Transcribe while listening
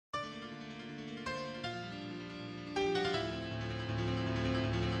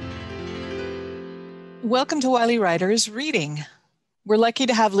Welcome to Wily Writers Reading. We're lucky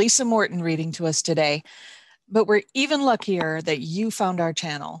to have Lisa Morton reading to us today, but we're even luckier that you found our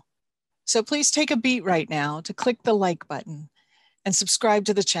channel. So please take a beat right now to click the like button and subscribe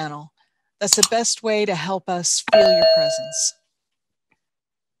to the channel. That's the best way to help us feel your presence.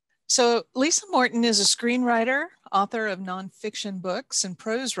 So Lisa Morton is a screenwriter, author of nonfiction books, and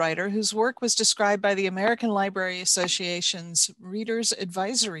prose writer whose work was described by the American Library Association's Reader's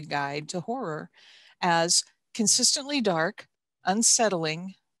Advisory Guide to Horror as consistently dark,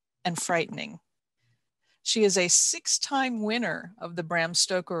 unsettling, and frightening. She is a 6-time winner of the Bram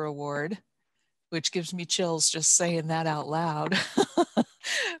Stoker Award, which gives me chills just saying that out loud.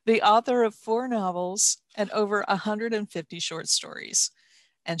 The author of 4 novels and over 150 short stories.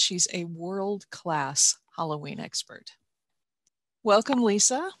 And she's a world-class Halloween expert. Welcome,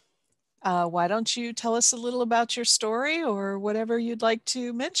 Lisa. Why don't you tell us a little about your story or whatever you'd like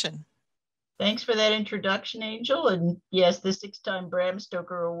to mention? Thanks for that introduction, Angel. And yes, the 6-time Bram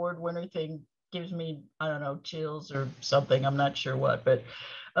Stoker Award winner thing gives me, I don't know, chills or something. I'm not sure what, but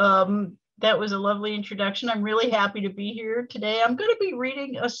that was a lovely introduction. I'm really happy to be here today. I'm going to be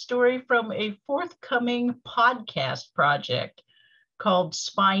reading a story from a forthcoming podcast project called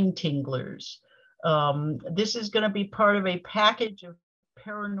Spine Tinglers. This is going to be part of a package of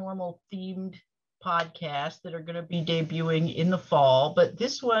paranormal themed podcasts that are going to be debuting in the fall, but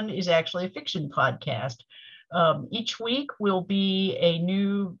this one is actually a fiction podcast. Each week will be a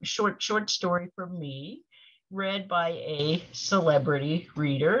new short story from me, read by a celebrity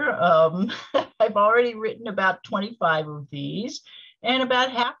reader. I've already written about 25 of these, and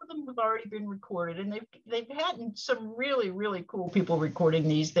about half of them have already been recorded, and they've had some really cool people recording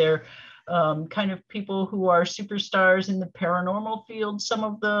these. They're kind of people who are superstars in the paranormal field, some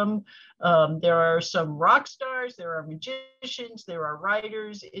of them. There are some rock stars, there are magicians, there are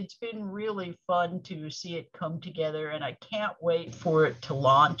writers. It's been really fun to see it come together, and I can't wait for it to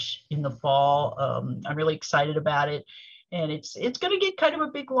launch in the fall. I'm really excited about it. And it's going to get kind of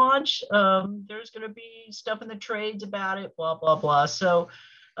a big launch. There's going to be stuff in the trades about it, blah, blah, blah. So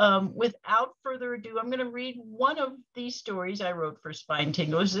without further ado, I'm going to read one of these stories I wrote for Spine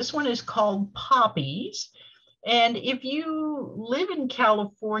Tinglers. This one is called Poppies. And if you live in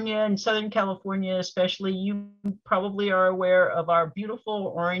California, in Southern California especially, you probably are aware of our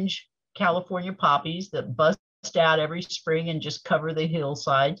beautiful orange California poppies that bust out every spring and just cover the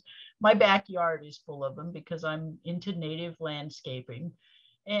hillsides. My backyard is full of them because I'm into native landscaping.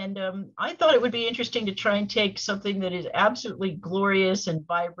 And I thought it would be interesting to try and take something that is absolutely glorious and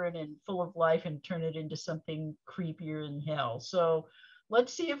vibrant and full of life and turn it into something creepier than hell. So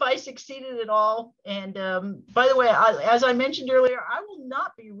let's see if I succeeded at all. And by the way, as I mentioned earlier, I will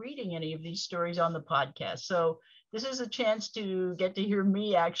not be reading any of these stories on the podcast. So this is a chance to get to hear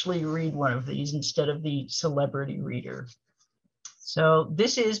me actually read one of these instead of the celebrity reader. So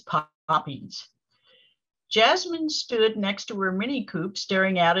this is Poppies. Jasmine stood next to her Mini Coupe,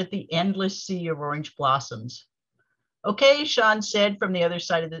 staring out at the endless sea of orange blossoms. Okay, Sean said from the other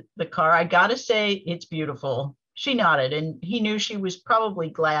side of the car, I gotta say, it's beautiful. She nodded, and he knew she was probably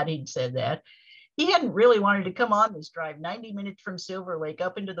glad he'd said that. He hadn't really wanted to come on this drive 90 minutes from Silver Lake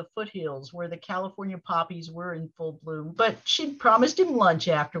up into the foothills where the California poppies were in full bloom, but she'd promised him lunch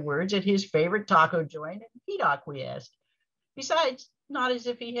afterwards at his favorite taco joint, and he'd acquiesced. Besides, not as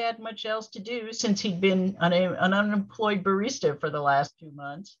if he had much else to do since he'd been an unemployed barista for the last 2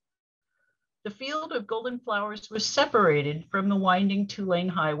 months. The field of golden flowers was separated from the winding 2-lane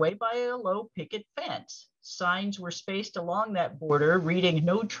highway by a low picket fence. Signs were spaced along that border reading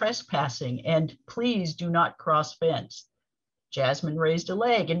 "No trespassing" and "Please do not cross fence." Jasmine raised a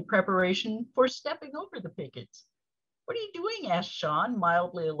leg in preparation for stepping over the pickets. What are you doing? Asked Sean,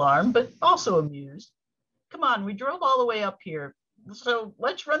 mildly alarmed, but also amused. Come on, we drove all the way up here. So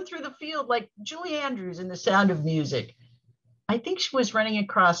let's run through the field like Julie Andrews in The Sound of Music. I think she was running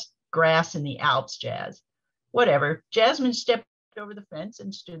across grass in the Alps, Jazz. Whatever. Jasmine stepped over the fence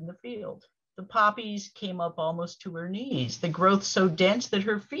and stood in the field. The poppies came up almost to her knees, the growth so dense that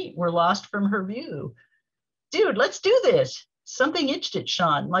her feet were lost from her view. Dude, let's do this. Something itched at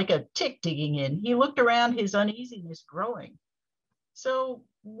Sean, like a tick digging in. He looked around, his uneasiness growing. So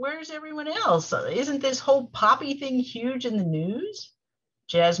where's everyone else? Isn't this whole poppy thing huge in the news?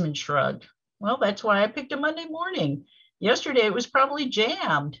 Jasmine shrugged. Well, that's why I picked a Monday morning. Yesterday it was probably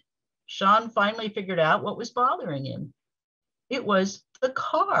jammed. Sean finally figured out what was bothering him. It was the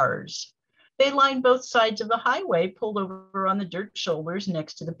cars. They lined both sides of the highway, pulled over on the dirt shoulders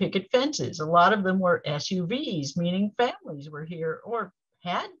next to the picket fences. A lot of them were SUVs, meaning families were here or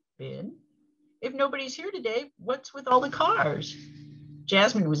had been. If nobody's here today, what's with all the cars?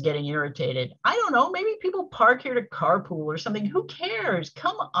 Jasmine was getting irritated. I don't know, maybe people park here to carpool or something. Who cares?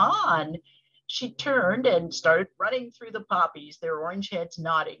 Come on. She turned and started running through the poppies, their orange heads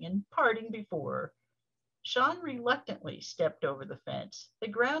nodding and parting before her. Sean reluctantly stepped over the fence. The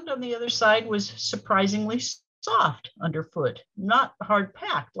ground on the other side was surprisingly soft underfoot, not hard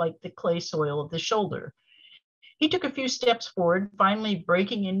packed like the clay soil of the shoulder. He took a few steps forward, finally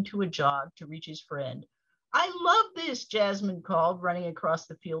breaking into a jog to reach his friend. I love this, Jasmine called, running across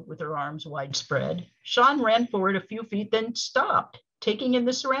the field with her arms widespread. Sean ran forward a few feet, then stopped, taking in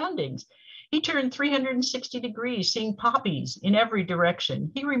the surroundings. He turned 360 degrees, seeing poppies in every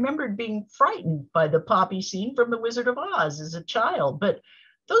direction. He remembered being frightened by the poppy scene from The Wizard of Oz as a child, but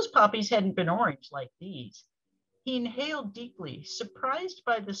those poppies hadn't been orange like these. He inhaled deeply, surprised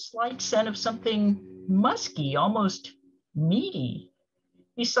by the slight scent of something musky, almost meaty.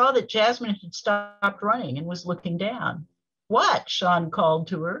 He saw that Jasmine had stopped running and was looking down. What? Sean called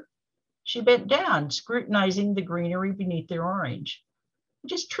to her. She bent down, scrutinizing the greenery beneath their orange. I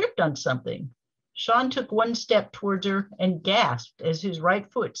just tripped on something. Sean took one step towards her and gasped as his right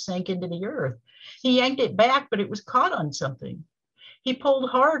foot sank into the earth. He yanked it back, but it was caught on something. He pulled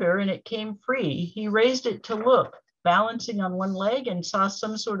harder and it came free. He raised it to look, balancing on one leg, and saw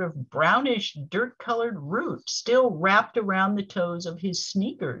some sort of brownish, dirt-colored root still wrapped around the toes of his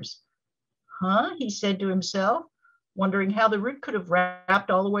sneakers. Huh? He said to himself, wondering how the root could have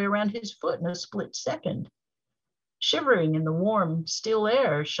wrapped all the way around his foot in a split second. Shivering in the warm, still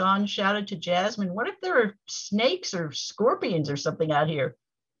air, Sean shouted to Jasmine, what if there are snakes or scorpions or something out here?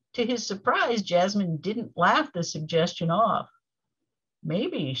 To his surprise, Jasmine didn't laugh the suggestion off.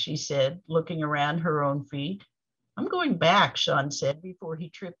 Maybe, she said, looking around her own feet. I'm going back, Sean said before he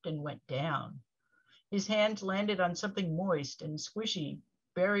tripped and went down. His hands landed on something moist and squishy,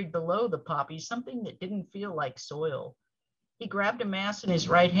 buried below the poppy, something that didn't feel like soil. He grabbed a mass in his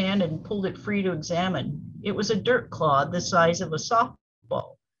right hand and pulled it free to examine. It was a dirt clod the size of a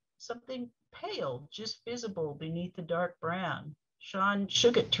softball, something pale, just visible beneath the dark brown. Sean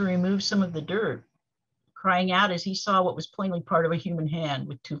shook it to remove some of the dirt, crying out as he saw what was plainly part of a human hand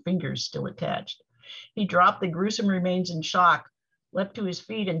with two fingers still attached. He dropped the gruesome remains in shock, leapt to his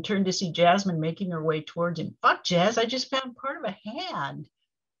feet, and turned to see Jasmine making her way towards him. Fuck, Jazz, I just found part of a hand.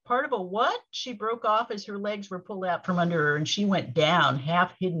 Part of a what? She broke off as her legs were pulled out from under her and she went down,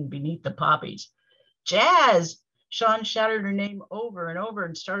 half hidden beneath the poppies. Jazz! Sean shouted her name over and over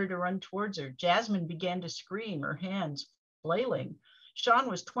and started to run towards her. Jasmine began to scream, her hands flailing. Sean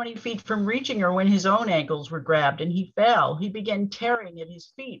was 20 feet from reaching her when his own ankles were grabbed and he fell. He began tearing at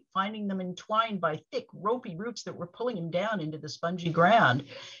his feet, finding them entwined by thick, ropey roots that were pulling him down into the spongy ground.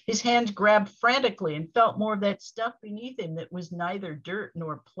 His hands grabbed frantically and felt more of that stuff beneath him that was neither dirt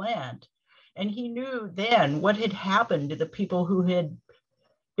nor plant. And he knew then what had happened to the people who had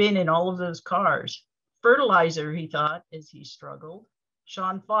been in all of those cars. Fertilizer, he thought, as he struggled.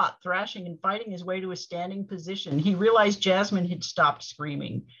 Sean fought, thrashing and fighting his way to a standing position. He realized Jasmine had stopped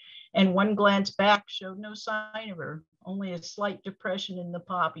screaming, and one glance back showed no sign of her, only a slight depression in the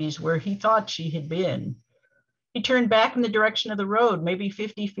poppies where he thought she had been. He turned back in the direction of the road, maybe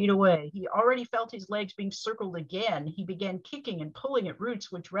 50 feet away. He already felt his legs being circled again. He began kicking and pulling at roots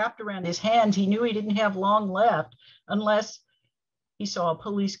which wrapped around his hands. He knew he didn't have long left unless he saw a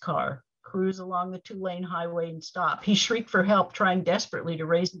police car cruise along the two-lane highway and stop. He shrieked for help, trying desperately to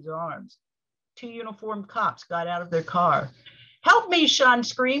raise his arms. Two uniformed cops got out of their car. Help me, Sean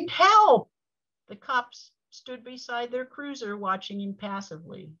screamed, help! The cops stood beside their cruiser, watching him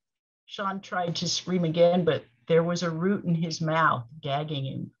passively. Sean tried to scream again, but there was a root in his mouth, gagging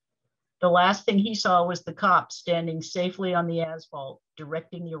him. The last thing he saw was the cops standing safely on the asphalt,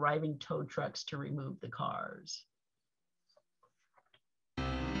 directing the arriving tow trucks to remove the cars.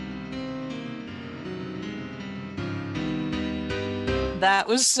 That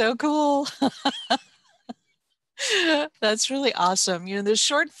was so cool. That's really awesome. You know, the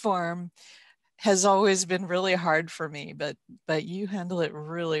short form has always been really hard for me, but you handle it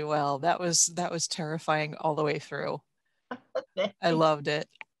really well. That was terrifying all the way through. I loved it.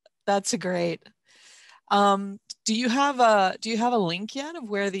 That's great. Do you have a link yet of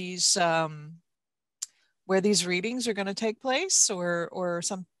where these readings are going to take place, or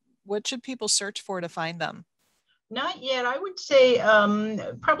what should people search for to find them? Not yet. I would say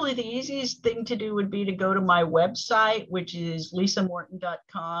probably the easiest thing to do would be to go to my website, which is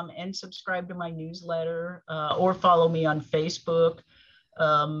lisamorton.com, and subscribe to my newsletter or follow me on Facebook,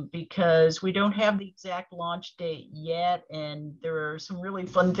 because we don't have the exact launch date yet. And there are some really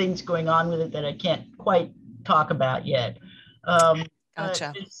fun things going on with it that I can't quite talk about yet. But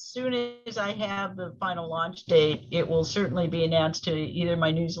Gotcha. as soon as I have the final launch date, it will certainly be announced to either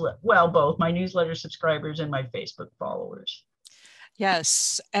my newsletter, well, both my newsletter subscribers and my Facebook followers.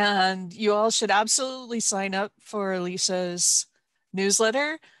 Yes. And you all should absolutely sign up for Lisa's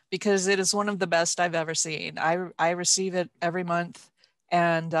newsletter because it is one of the best I've ever seen. I receive it every month,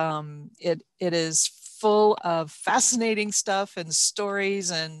 and it is full of fascinating stuff and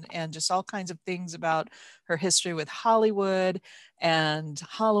stories and just all kinds of things about her history with Hollywood and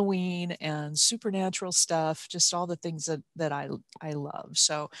Halloween and supernatural stuff, just all the things that I love.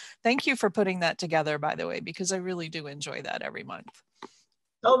 So thank you for putting that together, by the way, because I really do enjoy that every month.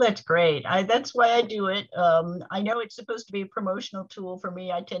 Oh, that's great. That's why I do it. I know it's supposed to be a promotional tool for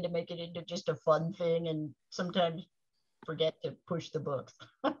me. I tend to make it into just a fun thing and sometimes forget to push the books.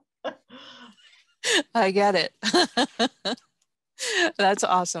 I get it. That's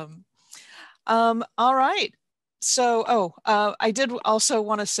awesome. All right. So, I did also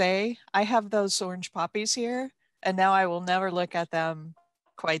want to say I have those orange poppies here, and now I will never look at them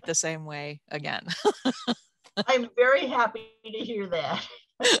quite the same way again. I'm very happy to hear that.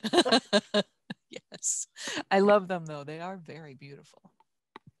 Yes, I love them though. They are very beautiful.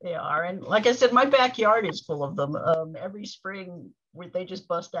 They are. And like I said, my backyard is full of them. Every spring, they just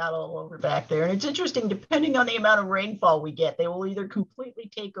bust out all over back there. And it's interesting, depending on the amount of rainfall we get, they will either completely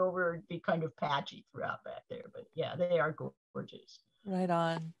take over or be kind of patchy throughout back there. But yeah, they are gorgeous. Right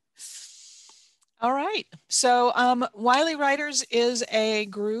on. All right. So, Wily Writers is a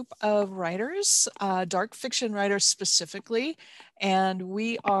group of writers, dark fiction writers specifically, and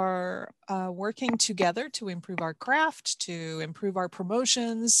we are working together to improve our craft, to improve our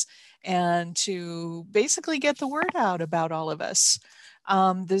promotions, and to basically get the word out about all of us.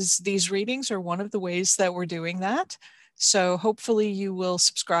 These readings are one of the ways that we're doing that. So hopefully you will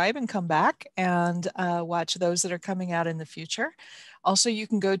subscribe and come back and watch those that are coming out in the future. Also, you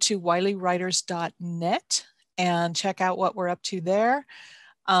can go to wilywriters.net and check out what we're up to there.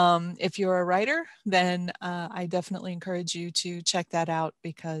 If you're a writer, then I definitely encourage you to check that out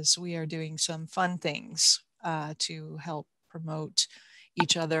because we are doing some fun things to help promote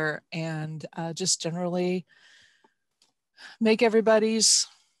each other and just generally make everybody's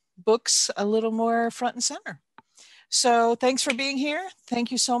books a little more front and center. So thanks for being here. Thank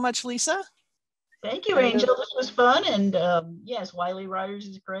you so much, Lisa. Thank you, Angel. This was fun. And yes, Wily Writers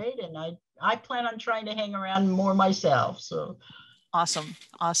is great. And I plan on trying to hang around more myself. So awesome.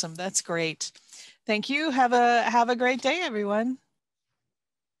 Awesome. That's great. Thank you. Have a great day, everyone.